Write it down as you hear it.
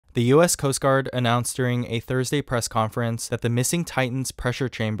The U.S. Coast Guard announced during a Thursday press conference that the missing Titan's pressure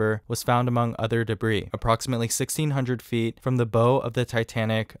chamber was found among other debris, approximately 1,600 feet from the bow of the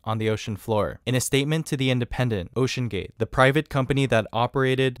Titanic on the ocean floor. In a statement to The Independent, OceanGate, the private company that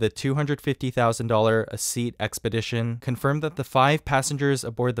operated the $250,000 a seat expedition, confirmed that the 5 passengers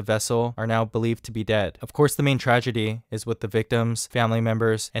aboard the vessel are now believed to be dead. Of course, the main tragedy is with the victims, family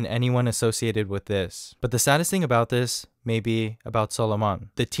members, and anyone associated with this. But the saddest thing about this may be about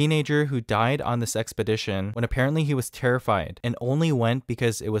Solomon, the teenager who died on this expedition when apparently he was terrified and only went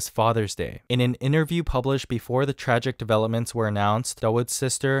because it was Father's Day. In an interview published before the tragic developments were announced, Dawood's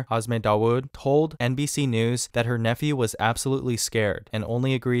sister, Azme Dawood, told NBC News that her nephew was absolutely scared and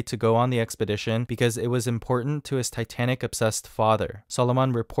only agreed to go on the expedition because it was important to his Titanic-obsessed father.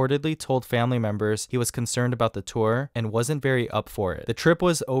 Solomon reportedly told family members he was concerned about the tour and wasn't very up for it. The trip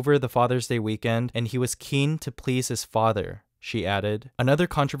was over the Father's Day weekend and he was keen to please his father, she added. Another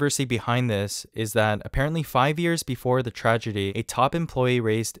controversy behind this is that apparently 5 years before the tragedy, a top employee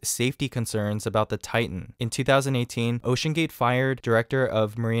raised safety concerns about the Titan. In 2018, OceanGate fired Director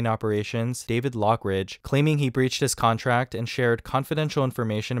of Marine Operations David Lockridge, claiming he breached his contract and shared confidential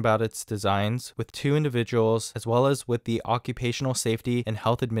information about its designs with 2 individuals as well as with the Occupational Safety and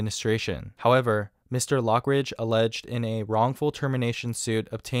Health Administration. However, Mr. Lockridge alleged in a wrongful termination suit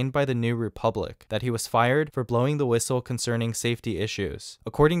obtained by the New Republic that he was fired for blowing the whistle concerning safety issues.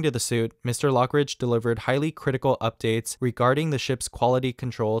 According to the suit, Mr. Lockridge delivered highly critical updates regarding the ship's quality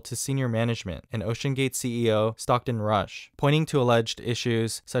control to senior management and OceanGate CEO Stockton Rush, pointing to alleged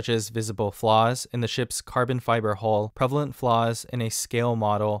issues such as visible flaws in the ship's carbon fiber hull, prevalent flaws in a scale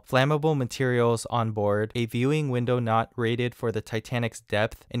model, flammable materials on board, a viewing window not rated for the Titanic's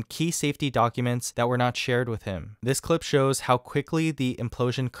depth, and key safety documents that were not shared with him. This clip shows how quickly the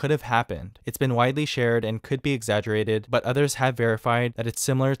implosion could have happened. It's been widely shared and could be exaggerated, but others have verified that it's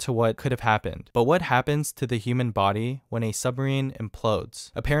similar to what could have happened. But what happens to the human body when a submarine implodes?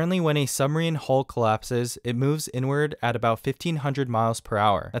 Apparently, when a submarine hull collapses, it moves inward at about 1,500 miles per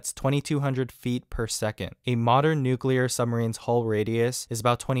hour. That's 2,200 feet per second. A modern nuclear submarine's hull radius is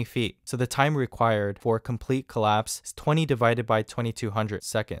about 20 feet, so the time required for complete collapse is 20 divided by 2,200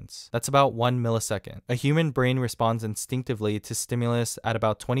 seconds. That's about 1 millisecond. A human brain responds instinctively to stimulus at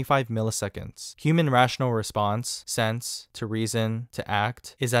about 25 milliseconds. Human rational response, sense, to reason, to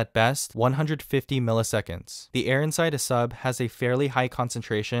act, is at best 150 milliseconds. The air inside a sub has a fairly high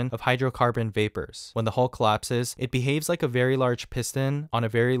concentration of hydrocarbon vapors. When the hull collapses, it behaves like a very large piston on a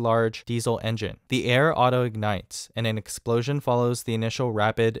very large diesel engine. The air auto-ignites, and an explosion follows the initial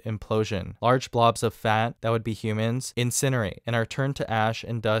rapid implosion. Large blobs of fat, that would be humans, incinerate and are turned to ash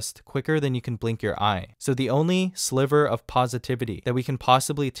and dust quicker than you can blink your eye. So the only sliver of positivity that we can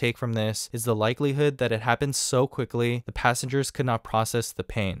possibly take from this is the likelihood that it happened so quickly the passengers could not process the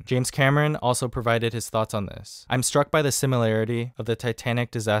pain. James Cameron also provided his thoughts on this. I'm struck by the similarity of the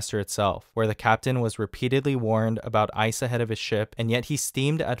Titanic disaster itself, where the captain was repeatedly warned about ice ahead of his ship, and yet he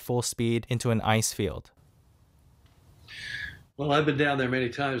steamed at full speed into an ice field. Well, I've been down there many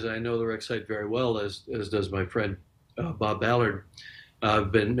times, and I know the wreck site very well, as does my friend Bob Ballard.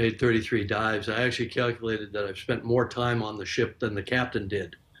 I've made 33 dives. I actually calculated that I've spent more time on the ship than the captain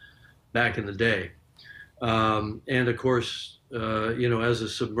did back in the day. And of course, as a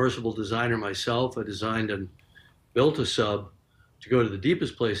submersible designer myself, I designed and built a sub to go to the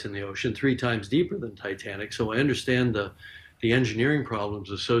deepest place in the ocean, 3 times deeper than Titanic. So I understand the engineering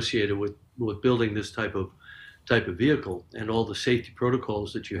problems associated with building this type of vehicle and all the safety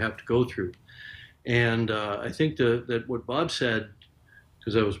protocols that you have to go through. And I think that what Bob said,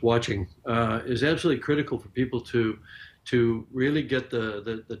 because I was watching, is absolutely critical for people to really get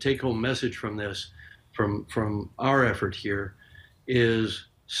the take-home message from this, from our effort here, is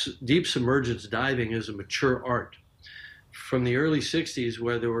deep submergence diving is a mature art. From the early 60s,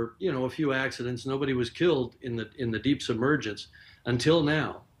 where there were a few accidents, nobody was killed in the deep submergence, until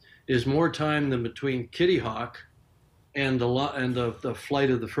now, is more time than between Kitty Hawk and the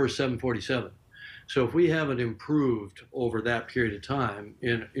flight of the first 747. So if we haven't improved over that period of time,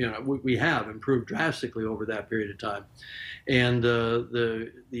 we have improved drastically over that period of time, and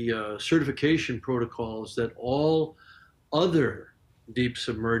the certification protocols that all other deep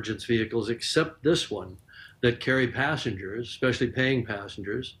submergence vehicles, except this one, that carry passengers, especially paying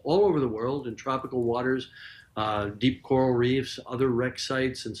passengers, all over the world in tropical waters, deep coral reefs, other wreck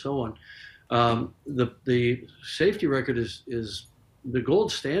sites, and so on, the safety record is the gold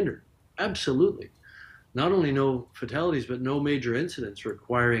standard. Absolutely. Not only no fatalities, but no major incidents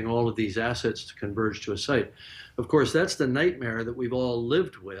requiring all of these assets to converge to a site. Of course, that's the nightmare that we've all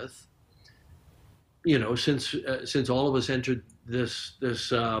lived with, since all of us entered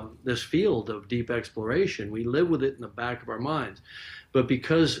this field of deep exploration. We live with it in the back of our minds. But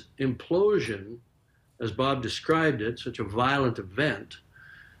because implosion, as Bob described it, such a violent event,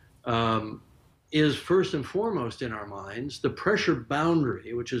 is first and foremost in our minds, the pressure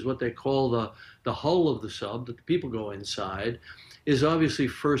boundary, which is what they call the hull of the sub, that the people go inside, is obviously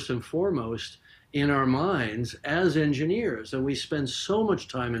first and foremost in our minds as engineers. And we spend so much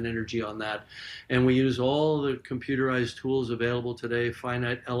time and energy on that. And we use all the computerized tools available today,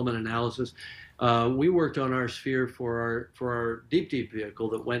 finite element analysis. We worked on our sphere for our deep vehicle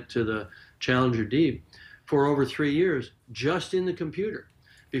that went to the Challenger Deep for over 3 years, just in the computer,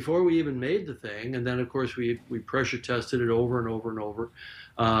 before we even made the thing. And then, of course, we pressure tested it over and over and over,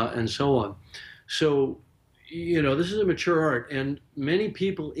 and so on. So, you know, this is a mature art, and many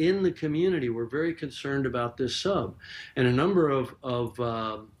people in the community were very concerned about this sub, and a number of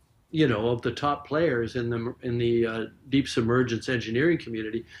you know, of the top players in the deep submergence engineering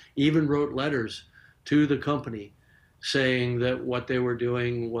community even wrote letters to the company saying that what they were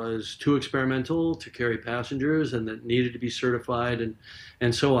doing was too experimental to carry passengers and that needed to be certified,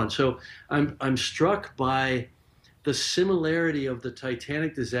 and so on. So I'm struck by the similarity of the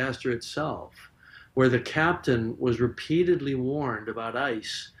Titanic disaster itself, where the captain was repeatedly warned about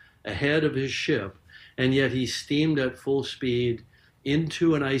ice ahead of his ship, and yet he steamed at full speed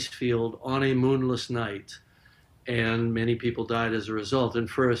into an ice field on a moonless night, and many people died as a result. And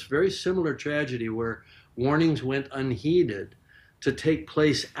for a very similar tragedy where warnings went unheeded to take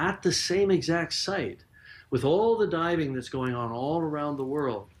place at the same exact site, with all the diving that's going on all around the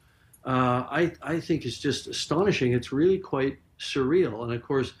world, I think is just astonishing. It's really quite surreal. And of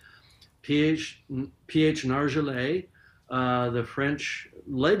course, P.H. Nargeolet, the French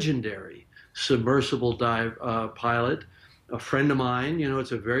legendary submersible dive pilot, a friend of mine. You know,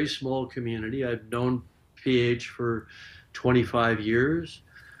 it's a very small community. I've known PH for 25 years.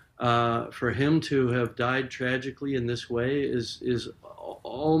 For him to have died tragically in this way is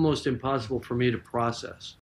almost impossible for me to process.